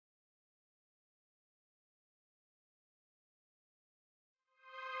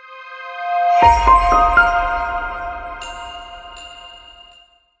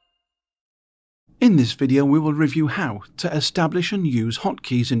In this video, we will review how to establish and use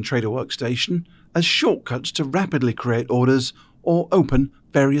hotkeys in Trader Workstation as shortcuts to rapidly create orders or open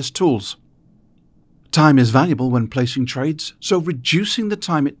various tools. Time is valuable when placing trades, so reducing the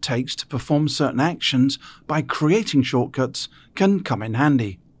time it takes to perform certain actions by creating shortcuts can come in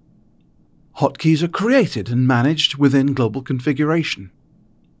handy. Hotkeys are created and managed within Global Configuration.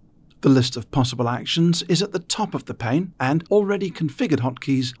 The list of possible actions is at the top of the pane, and already configured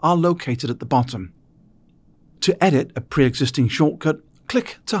hotkeys are located at the bottom. To edit a pre-existing shortcut,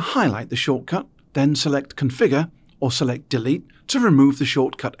 click to highlight the shortcut, then select Configure or select Delete to remove the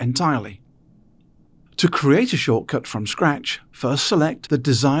shortcut entirely. To create a shortcut from scratch, first select the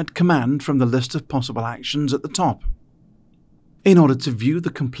desired command from the list of possible actions at the top. In order to view the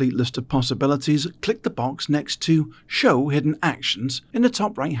complete list of possibilities, click the box next to Show Hidden Actions in the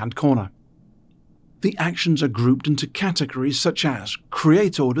top right-hand corner. The actions are grouped into categories such as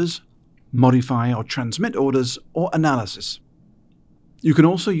Create Orders, Modify or Transmit Orders, or Analysis. You can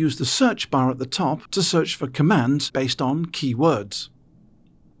also use the search bar at the top to search for commands based on keywords.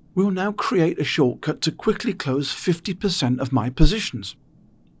 We will now create a shortcut to quickly close 50% of my positions.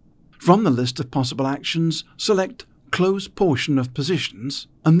 From the list of possible actions, select Close Portion of Positions,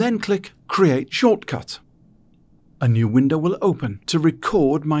 and then click Create Shortcut. A new window will open to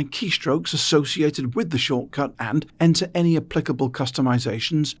record my keystrokes associated with the shortcut and enter any applicable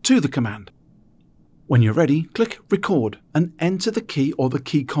customizations to the command. When you're ready, click Record and enter the key or the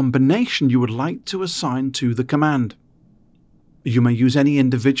key combination you would like to assign to the command. You may use any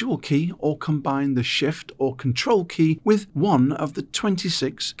individual key or combine the Shift or Control key with one of the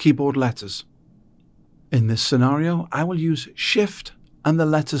 26 keyboard letters. In this scenario, I will use Shift and the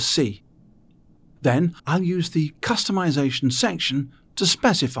letter C. Then I'll use the Customization section to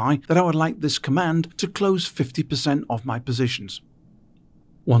specify that I would like this command to close 50% of my positions.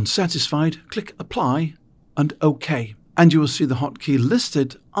 Once satisfied, click Apply and OK, and you will see the hotkey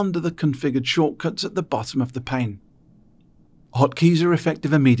listed under the configured shortcuts at the bottom of the pane. Hotkeys are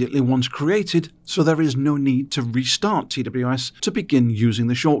effective immediately once created, so there is no need to restart TWS to begin using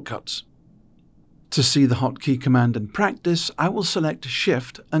the shortcuts. To see the hotkey command in practice, I will select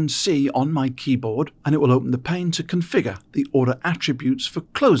Shift and C on my keyboard, and it will open the pane to configure the order attributes for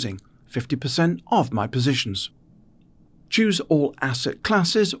closing 50% of my positions. Choose all asset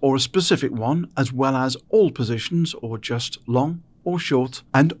classes or a specific one, as well as all positions or just long or short,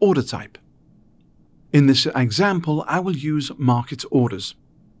 and order type. In this example, I will use market orders.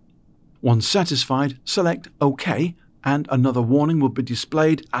 Once satisfied, select OK, and another warning will be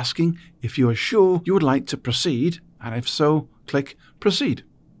displayed asking if you are sure you would like to proceed, and if so, click Proceed.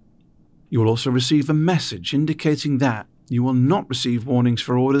 You will also receive a message indicating that you will not receive warnings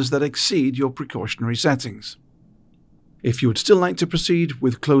for orders that exceed your precautionary settings. If you would still like to proceed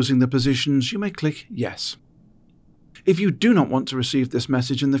with closing the positions, you may click Yes. If you do not want to receive this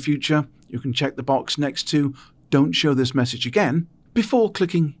message in the future, you can check the box next to Don't show this message again before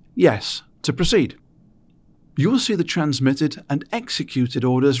clicking Yes to proceed. You will see the transmitted and executed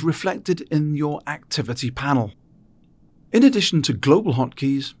orders reflected in your activity panel. In addition to global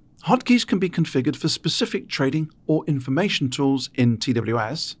hotkeys, hotkeys can be configured for specific trading or information tools in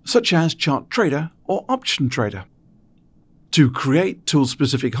TWS, such as ChartTrader or OptionTrader. To create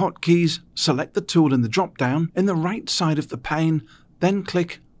tool-specific hotkeys, select the tool in the drop-down in the right side of the pane, then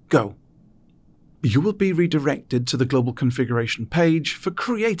click Go. You will be redirected to the Global Configuration page for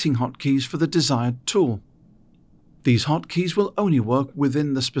creating hotkeys for the desired tool. These hotkeys will only work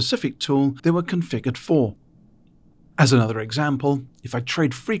within the specific tool they were configured for. As another example, if I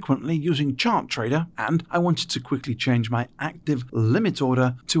trade frequently using ChartTrader and I wanted to quickly change my active limit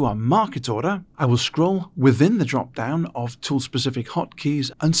order to a market order, I will scroll within the drop-down of tool-specific hotkeys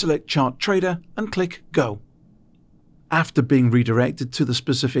and select ChartTrader and click Go. After being redirected to the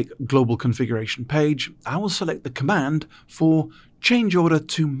specific Global Configuration page, I will select the command for Change Order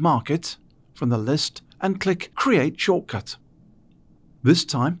to Market from the list and click Create Shortcut. This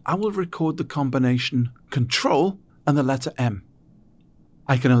time, I will record the combination Control and the letter M.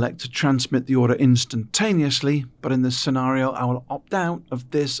 I can elect to transmit the order instantaneously, but in this scenario, I will opt out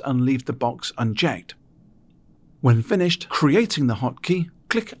of this and leave the box unchecked. When finished creating the hotkey,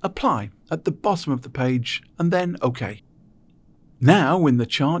 click Apply at the bottom of the page and then OK. Now in the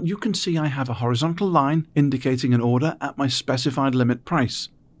chart, you can see I have a horizontal line indicating an order at my specified limit price.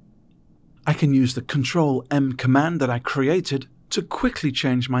 I can use the Control M command that I created to quickly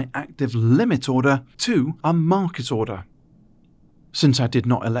change my active limit order to a market order. Since I did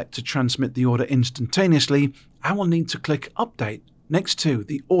not elect to transmit the order instantaneously, I will need to click Update next to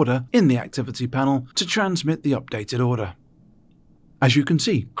the order in the activity panel to transmit the updated order. As you can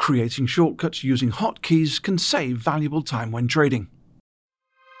see, creating shortcuts using hotkeys can save valuable time when trading.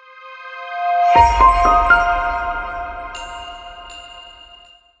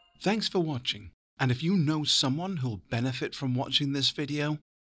 Thanks for watching, and if you know someone who'll benefit from watching this video,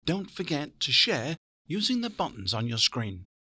 don't forget to share using the buttons on your screen.